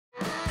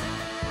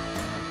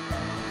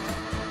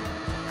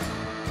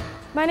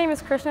My name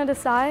is Krishna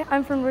Desai.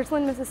 I'm from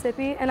Richland,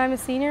 Mississippi, and I'm a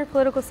senior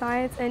political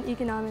science and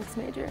economics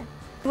major.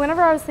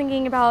 Whenever I was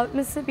thinking about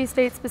Mississippi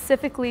State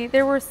specifically,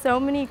 there were so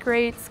many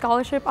great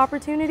scholarship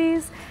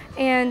opportunities,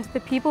 and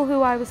the people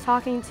who I was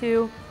talking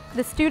to,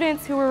 the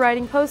students who were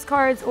writing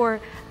postcards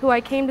or who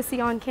I came to see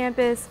on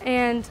campus,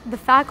 and the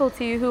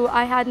faculty who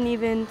I hadn't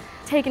even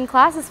taken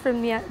classes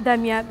from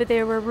them yet, but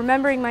they were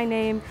remembering my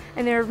name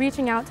and they were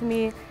reaching out to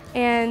me,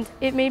 and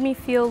it made me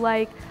feel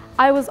like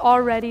I was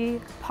already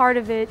part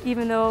of it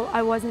even though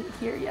I wasn't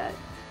here yet.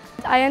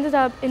 I ended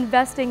up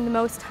investing the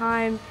most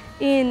time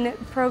in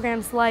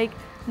programs like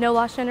No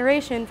Lost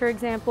Generation, for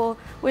example,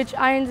 which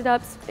I ended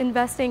up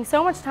investing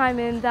so much time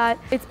in that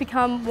it's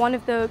become one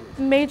of the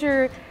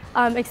major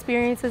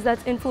experiences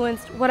that's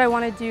influenced what I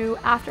want to do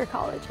after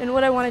college and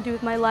what I want to do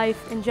with my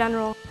life in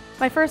general.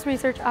 My first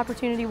research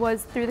opportunity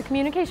was through the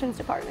communications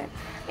department,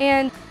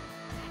 and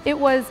it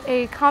was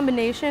a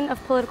combination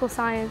of political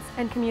science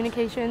and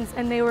communications,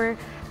 and they were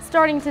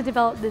starting to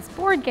develop this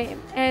board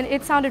game, and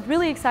it sounded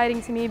really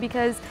exciting to me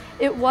because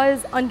it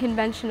was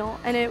unconventional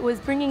and it was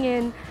bringing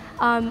in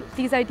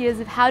these ideas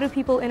of how do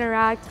people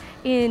interact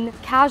in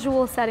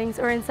casual settings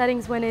or in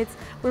settings when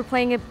we're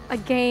playing a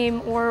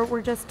game or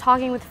we're just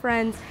talking with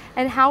friends,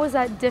 and how is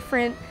that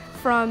different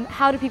from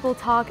how do people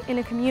talk in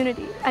a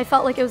community. I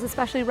felt like it was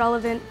especially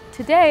relevant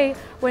today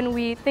when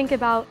we think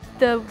about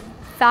the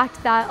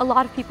fact that a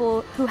lot of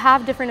people who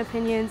have different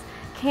opinions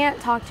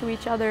can't talk to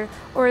each other,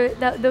 or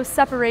those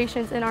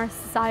separations in our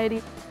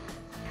society.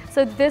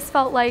 So this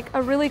felt like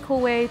a really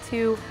cool way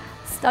to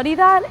study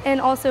that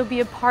and also be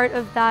a part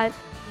of that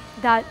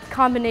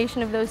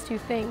combination of those two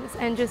things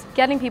and just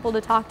getting people to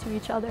talk to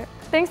each other.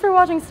 Thanks for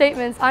watching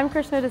Statements. I'm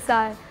Krishna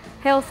Desai.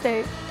 Hail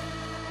State.